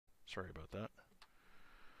Sorry about that.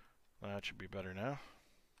 That should be better now.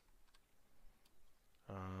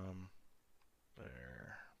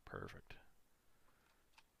 There. Perfect.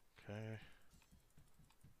 Okay.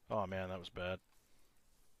 Oh man, that was bad.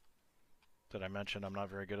 Did I mention I'm not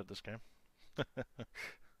very good at this game?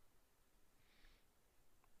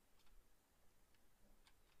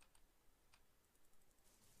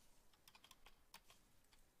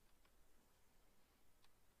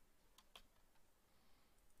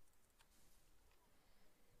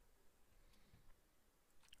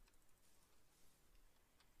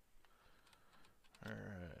 Alright.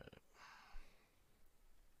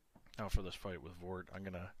 Now for this fight with Vort, I'm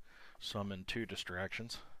going to summon 2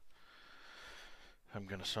 distractions. I'm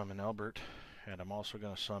going to summon Albert, and I'm also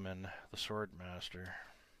going to summon the Swordmaster.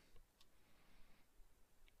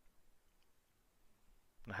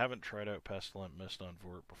 I haven't tried out Pestilent Mist on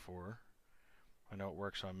Vort before. I know it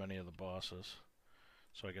works on many of the bosses,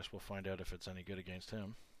 so I guess we'll find out if it's any good against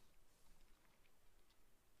him.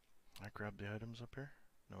 I grabbed the items up here?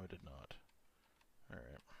 No, I did not. Alright.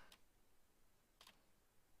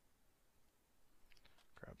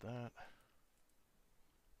 Grab that.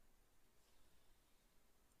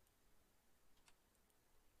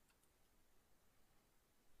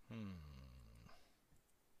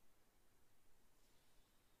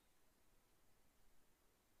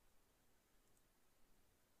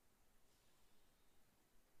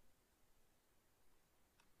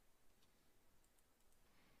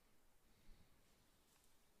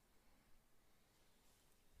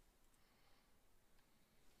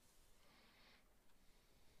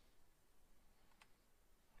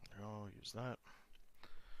 I'll use that.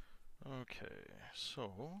 Okay,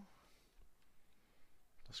 so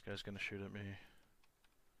this guy's gonna shoot at me.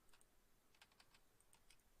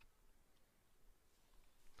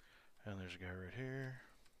 And there's a guy right here.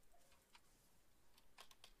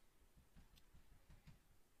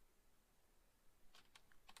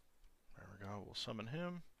 There we go. We'll summon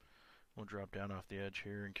him. We'll drop down off the edge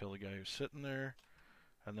here and kill the guy who's sitting there.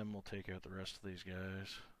 And then we'll take out the rest of these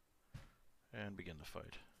guys and begin the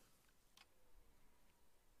fight.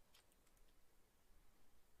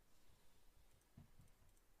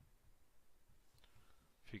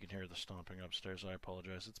 If you can hear the stomping upstairs, I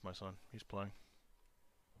apologize. It's my son. He's playing.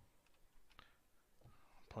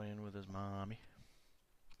 Playing with his mommy.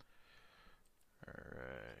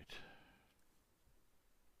 Alright.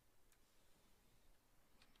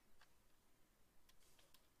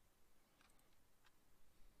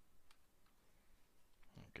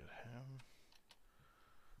 Get him.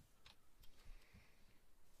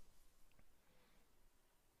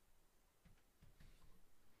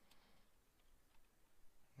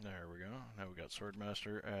 There we go. Now we got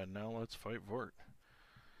Swordmaster, and now let's fight Vort.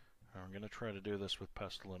 I'm going to try to do this with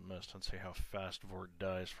Pestilent Mist and see how fast Vort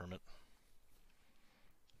dies from it.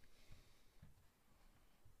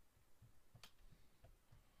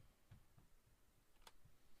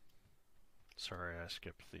 Sorry I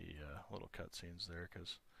skipped the little cutscenes there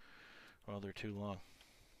because, well, they're too long.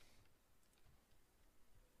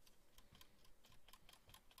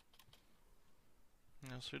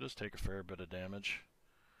 Yeah, so he does take a fair bit of damage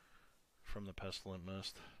from the Pestilent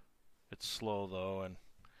Mist. It's slow though, and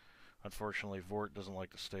unfortunately Vort doesn't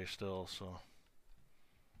like to stay still, so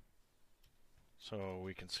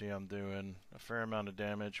we can see I'm doing a fair amount of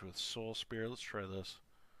damage with Soul Spear. Let's try this.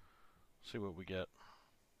 See what we get.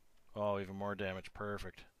 Oh, even more damage.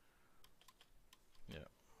 Perfect. Yeah.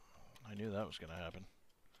 I knew that was going to happen.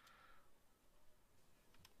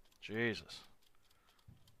 Jesus.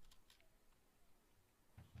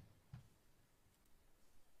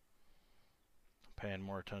 I'm paying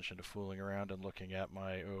more attention to fooling around and looking at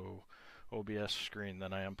my OBS screen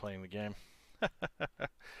than I am playing the game.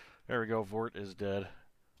 There we go. Vort is dead.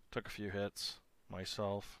 Took a few hits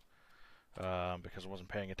myself because I wasn't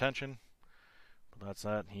paying attention. But that's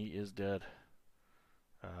that. He is dead.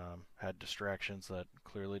 Had distractions that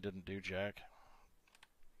clearly didn't do jack.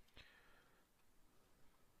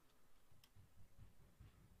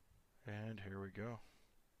 And here we go.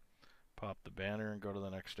 Pop the banner and go to the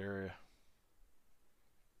next area.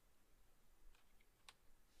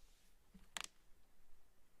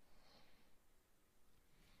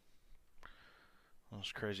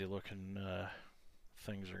 Those crazy looking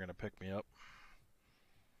things are going to pick me up.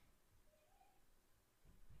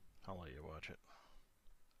 I'll let you watch it.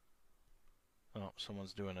 Oh,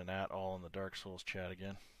 someone's doing an all in the Dark Souls chat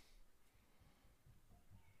again.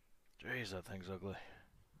 Jeez, that thing's ugly.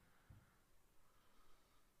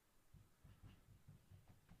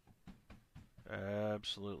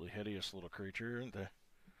 Absolutely hideous little creature, isn't they?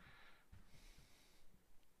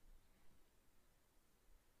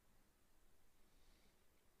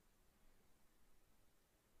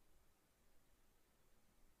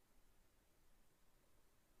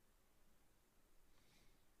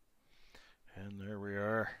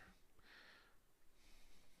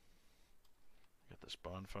 this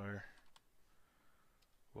bonfire.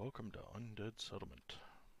 Welcome to Undead Settlement.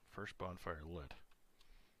 First bonfire lit.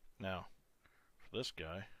 Now, for this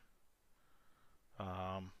guy,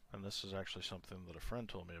 and this is actually something that a friend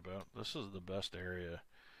told me about, this is the best area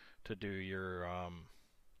to do your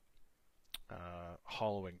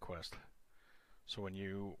hollowing quest. So when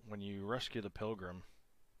you rescue the pilgrim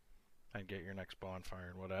and get your next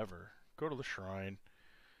bonfire and whatever, go to the shrine,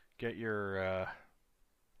 get your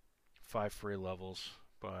 5 free levels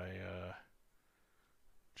by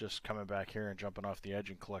just coming back here and jumping off the edge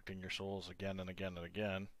and collecting your souls again and again and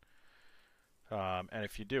again. And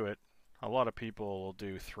if you do it, a lot of people will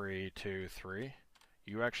do 3, 2, 3.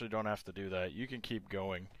 You actually don't have to do that. You can keep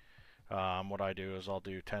going. What I do is I'll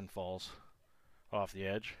do 10 falls off the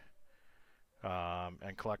edge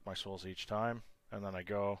and collect my souls each time, and then I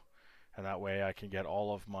go, and that way I can get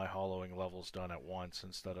all of my hollowing levels done at once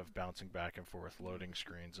instead of bouncing back and forth loading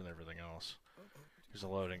screens and everything else. Because the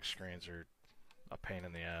loading screens are a pain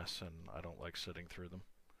in the ass and I don't like sitting through them.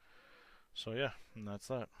 So yeah, and that's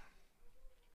that.